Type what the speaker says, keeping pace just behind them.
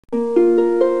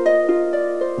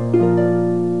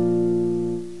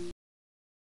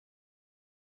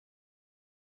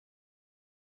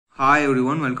Hi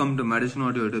everyone, welcome to Medicine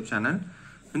Audio YouTube channel.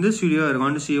 In this video, we are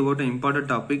going to see about an important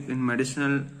topic in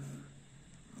medicinal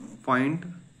point.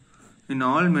 In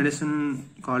all medicine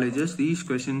colleges, these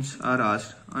questions are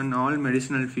asked on all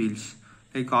medicinal fields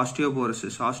like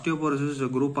osteoporosis. Osteoporosis is a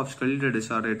group of skeletal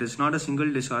disorder. It is not a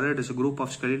single disorder, it is a group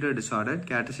of skeletal disorder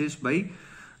characterized by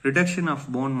reduction of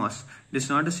bone mass. It is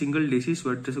not a single disease,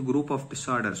 but it is a group of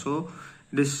disorder. So,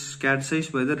 it is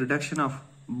characterized by the reduction of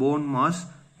bone mass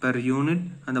per unit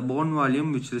and the bone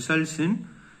volume, which results in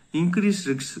increased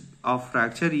risk of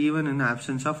fracture even in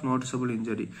absence of noticeable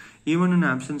injury. Even in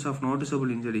absence of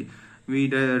noticeable injury, we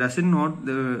doesn't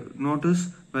notice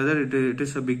whether it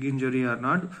is a big injury or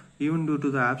not. Even due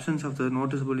to the absence of the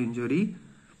noticeable injury,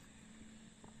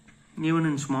 even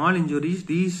in small injuries,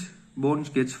 these bones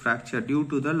gets fractured due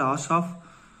to the loss of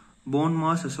bone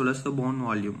mass as well as the bone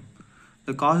volume.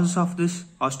 The causes of this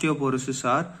osteoporosis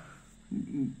are,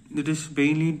 it is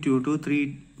mainly due to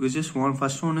three, which is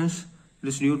first one is it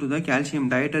is due to the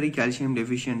dietary calcium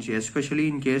deficiency, especially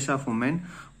in case of women,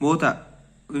 both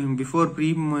before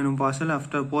premenopausal,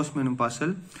 after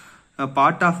postmenopausal. A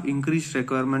part of increased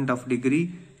requirement of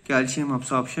degree calcium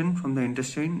absorption from the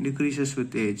intestine decreases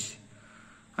with age.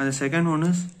 And the second one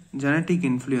is genetic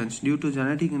influence. Due to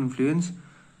genetic influence,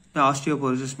 the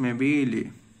osteoporosis may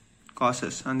be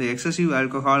causes, and the excessive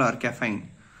alcohol or caffeine.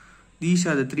 These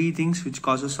are the three things which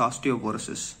causes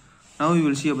osteoporosis. Now we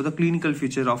will see about the clinical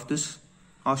feature of this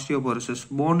osteoporosis.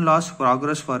 Bone loss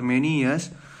progress for many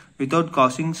years without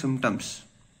causing symptoms.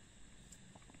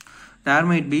 There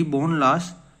might be bone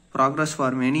loss progress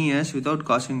for many years without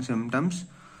causing symptoms.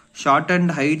 Shortened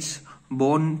heights,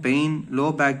 bone pain,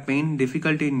 low back pain,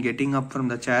 difficulty in getting up from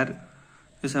the chair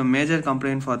is a major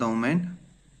complaint for the woman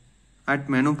at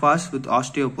menopause with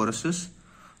osteoporosis.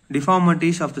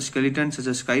 Deformities of the skeleton such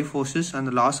as kyphosis and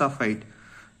the loss of height.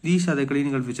 These are the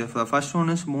clinical features. The first one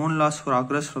is bone loss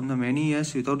progress from the many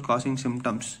years without causing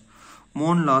symptoms.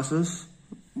 Bone loss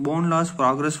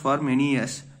progress for many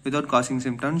years without causing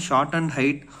symptoms. Shortened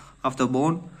height of the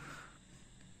bone,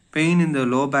 pain in the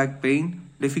low back pain,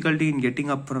 difficulty in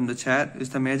getting up from the chair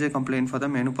is the major complaint for the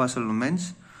menopausal women.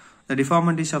 The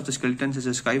deformities of the skeleton such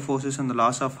as kyphosis and the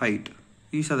loss of height.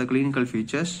 These are the clinical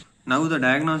features. Now the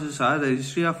diagnosis are the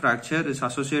history of fracture is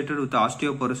associated with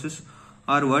osteoporosis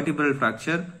or vertebral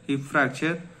fracture, hip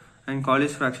fracture and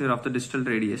Colles fracture of the distal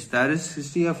radius. There is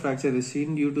history of fracture is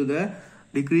seen due to the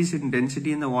decrease in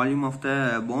density in the volume of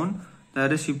the bone.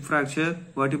 There is hip fracture,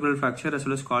 vertebral fracture as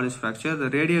well as Colles fracture.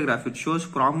 The radiograph, it shows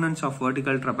prominence of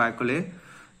vertical trabeculae,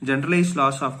 generalized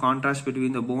loss of contrast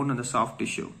between the bone and the soft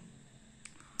tissue.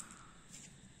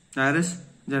 There is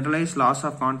generalized loss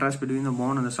of contrast between the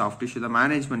bone and the soft tissue. The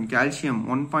management, calcium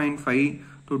 1.5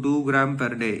 to 2 gram per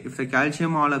day. If the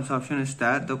calcium all absorption is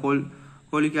there, the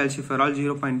cholecalciferol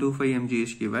 0.25 mg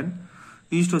is given.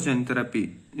 Estrogen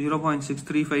therapy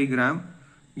 0.635 gram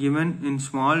given in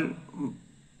small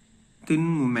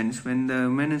thin women. When the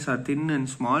women are thin and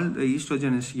small, the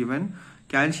estrogen is given.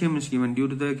 Calcium is given due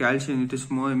to the calcium. It is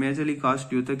majorly caused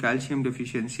due to the calcium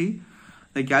deficiency.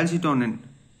 The calcitonin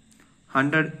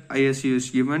 100 ISU is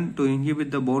given to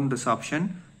inhibit the bone resorption.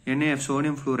 NaF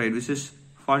sodium fluoride, which is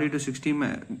 40 to 60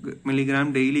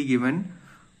 milligram daily given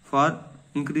for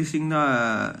increasing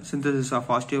the synthesis of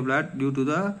osteoblast due to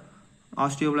the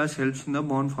osteoblast helps in the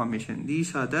bone formation.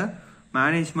 These are the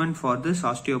management for this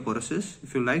osteoporosis.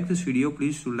 If you like this video,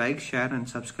 please do like, share and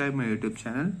subscribe my YouTube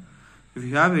channel. If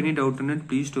you have any doubt in it,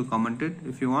 please do comment it.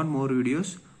 If you want more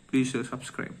videos, please do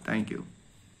subscribe. Thank you.